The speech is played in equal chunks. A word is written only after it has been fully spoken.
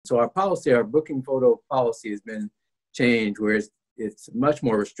So our policy, our booking photo policy has been changed where it's much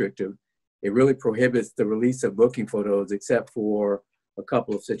more restrictive. It really prohibits the release of booking photos except for a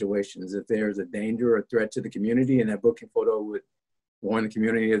couple of situations. If there's a danger or threat to the community and that booking photo would warn the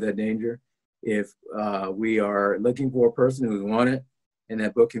community of that danger. If we are looking for a person who's wanted and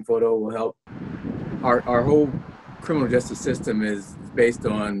that booking photo will help. Our whole criminal justice system is based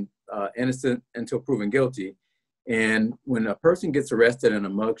on innocent until proven guilty. And when a person gets arrested and a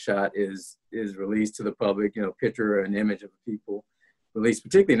mugshot is released to the public, you know, picture or an image of people released,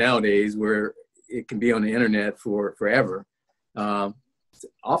 particularly nowadays where it can be on the internet for forever.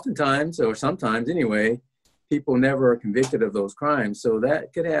 Oftentimes, or sometimes anyway, people never are convicted of those crimes. So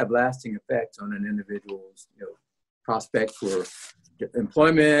that could have lasting effects on an individual's, you know, prospects for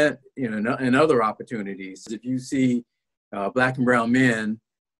employment, you know, and other opportunities. If you see Black and brown men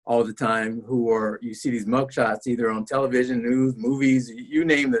all the time you see these mugshots either on television, news, movies, you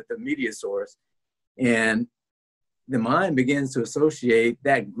name it, the media source, and the mind begins to associate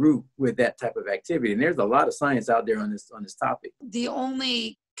that group with that type of activity. And there's a lot of science out there on this topic. The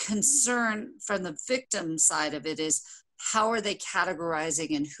only concern from the victim side of it is how are they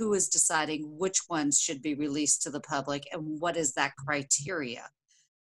categorizing and who is deciding which ones should be released to the public and what is that criteria?